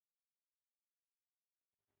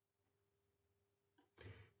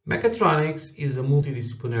Mechatronics is a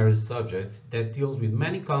multidisciplinary subject that deals with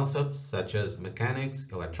many concepts such as mechanics,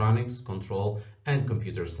 electronics, control, and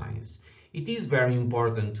computer science. It is very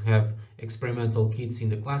important to have experimental kits in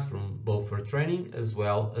the classroom, both for training as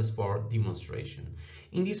well as for demonstration.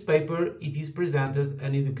 In this paper, it is presented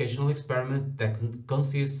an educational experiment that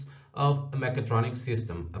consists of a mechatronic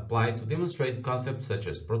system applied to demonstrate concepts such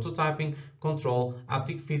as prototyping, control,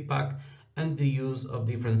 haptic feedback, and the use of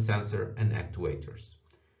different sensor and actuators.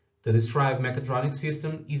 The described mechatronic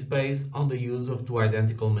system is based on the use of two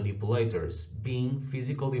identical manipulators, being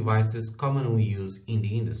physical devices commonly used in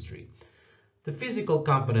the industry. The physical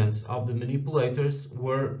components of the manipulators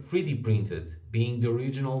were 3D printed, being the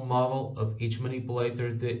original model of each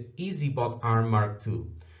manipulator the EasyBot Arm Mark II.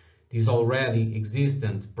 This already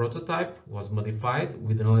existent prototype was modified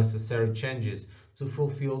with the necessary changes to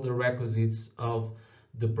fulfill the requisites of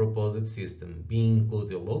the proposed system, being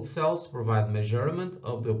included load cells to provide measurement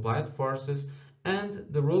of the applied forces, and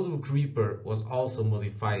the road gripper was also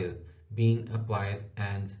modified, being applied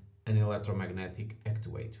and an electromagnetic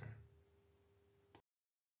actuator.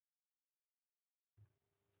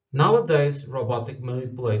 Nowadays, robotic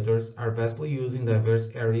manipulators are vastly used in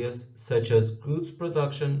diverse areas such as goods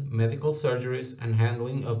production, medical surgeries, and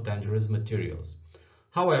handling of dangerous materials.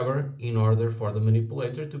 However, in order for the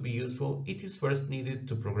manipulator to be useful, it is first needed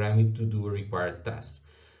to program it to do a required task.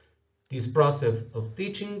 This process of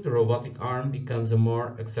teaching the robotic arm becomes a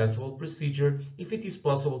more accessible procedure if it is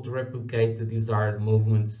possible to replicate the desired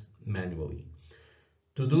movements manually.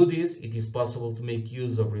 To do this, it is possible to make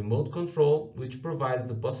use of remote control, which provides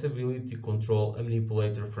the possibility to control a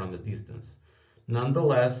manipulator from a distance.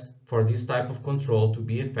 Nonetheless, for this type of control to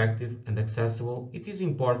be effective and accessible, it is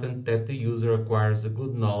important that the user acquires a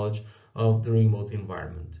good knowledge of the remote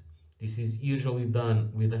environment. This is usually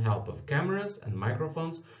done with the help of cameras and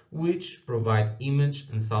microphones, which provide image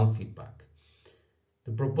and sound feedback.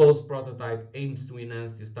 The proposed prototype aims to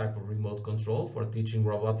enhance this type of remote control for teaching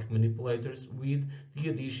robotic manipulators with the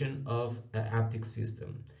addition of a haptic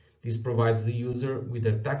system. This provides the user with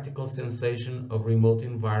a tactile sensation of remote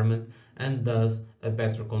environment and thus a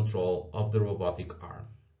better control of the robotic arm.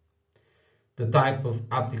 The type of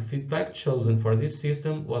haptic feedback chosen for this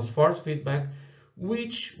system was force feedback,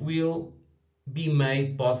 which will be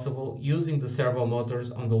made possible using the servo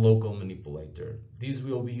motors on the local manipulator. This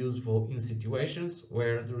will be useful in situations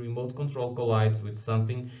where the remote control collides with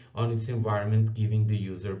something on its environment, giving the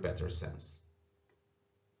user better sense.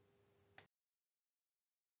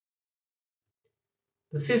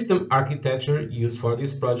 The system architecture used for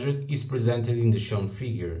this project is presented in the shown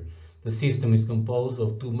figure. The system is composed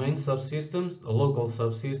of two main subsystems, a local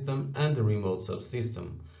subsystem and a remote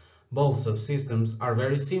subsystem. Both subsystems are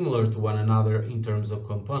very similar to one another in terms of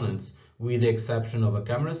components, with the exception of a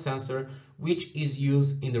camera sensor, which is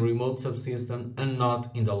used in the remote subsystem and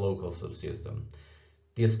not in the local subsystem.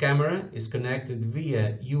 This camera is connected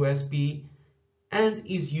via USB and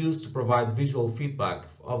is used to provide visual feedback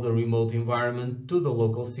of the remote environment to the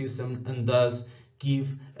local system and thus give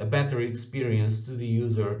a better experience to the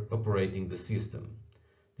user operating the system.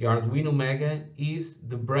 The Arduino Mega is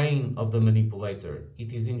the brain of the manipulator.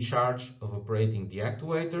 It is in charge of operating the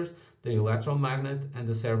actuators, the electromagnet and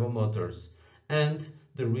the servo motors, and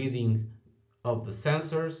the reading of the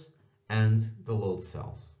sensors and the load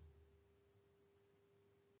cells.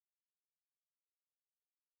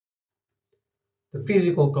 The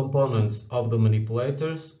physical components of the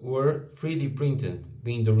manipulators were 3D printed,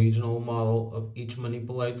 being the original model of each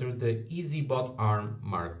manipulator the EasyBot Arm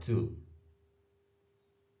Mark II.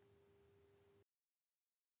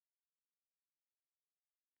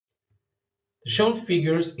 The shown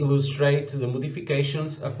figures illustrate the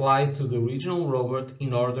modifications applied to the original robot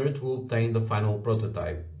in order to obtain the final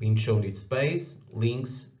prototype, being shown its base,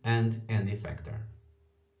 links, and end effector.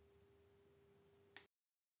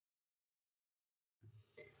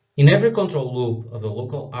 In every control loop of the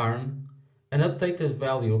local arm, an updated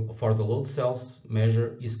value for the load cells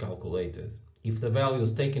measure is calculated. If the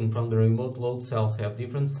values taken from the remote load cells have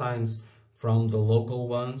different signs from the local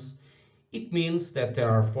ones, it means that there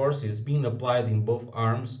are forces being applied in both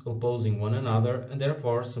arms opposing one another and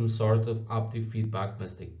therefore some sort of haptic feedback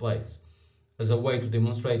must take place. As a way to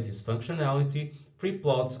demonstrate this functionality, 3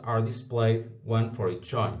 plots are displayed, one for each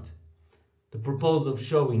joint. The purpose of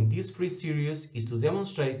showing these 3 series is to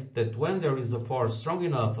demonstrate that when there is a force strong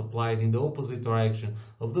enough applied in the opposite direction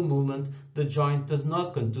of the movement, the joint does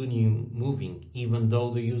not continue moving, even though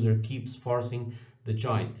the user keeps forcing the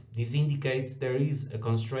joint. This indicates there is a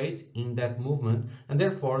constraint in that movement and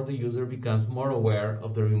therefore the user becomes more aware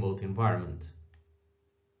of the remote environment.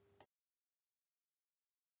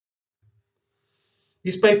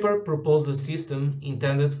 This paper proposed a system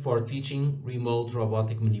intended for teaching remote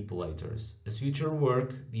robotic manipulators. As future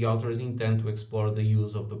work, the authors intend to explore the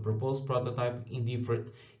use of the proposed prototype in different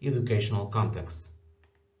educational contexts.